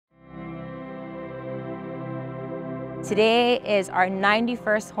Today is our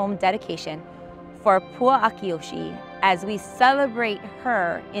 91st home dedication for Pua Akiyoshi as we celebrate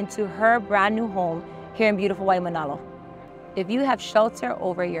her into her brand new home here in beautiful Waimanalo. If you have shelter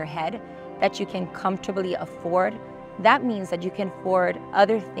over your head that you can comfortably afford, that means that you can afford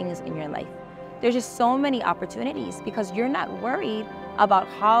other things in your life. There's just so many opportunities because you're not worried about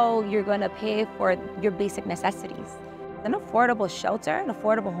how you're going to pay for your basic necessities. An affordable shelter, an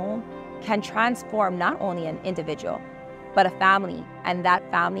affordable home can transform not only an individual, but a family, and that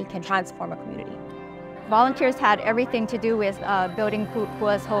family can transform a community. Volunteers had everything to do with building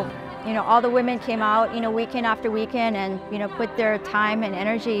Pua's home. You know, all the women came out, weekend after weekend and, put their time and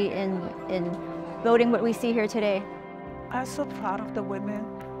energy in building what we see here today. I'm so proud of the women,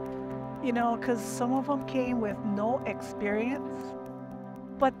 because some of them came with no experience,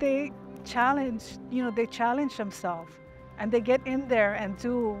 but they challenge themselves and they get in there and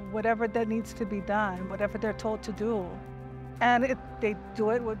do whatever that needs to be done, whatever they're told to do. And they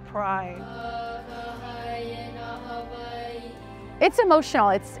do it with pride. It's emotional.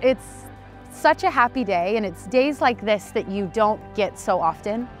 It's such a happy day, and it's days like this that you don't get so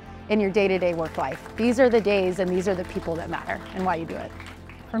often in your day-to-day work life. These are the days and these are the people that matter and why you do it.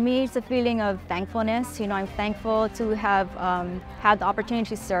 For me, it's a feeling of thankfulness. I'm thankful to have had the opportunity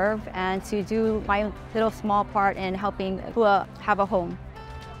to serve and to do my little small part in helping Pua have a home.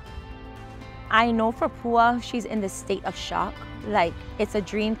 I know for Pua, she's in this state of shock, like it's a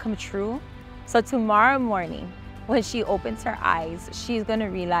dream come true. So tomorrow morning, when she opens her eyes, she's gonna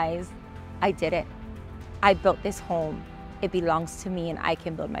realize, I did it. I built this home. It belongs to me and I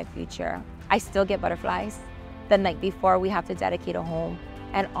can build my future. I still get butterflies. The night before we have to dedicate a home.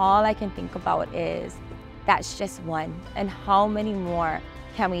 And all I can think about is, that's just one. And how many more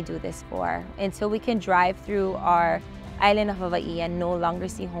can we do this for? Until we can drive through our island of Hawaii and no longer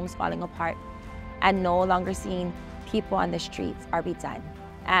see homes falling apart and no longer seeing people on the streets are be done.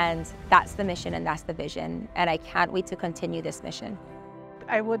 And that's the mission and that's the vision. And I can't wait to continue this mission.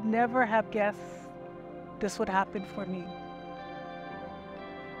 I would never have guessed this would happen for me.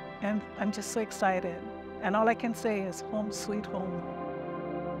 And I'm just so excited. And all I can say is home sweet home.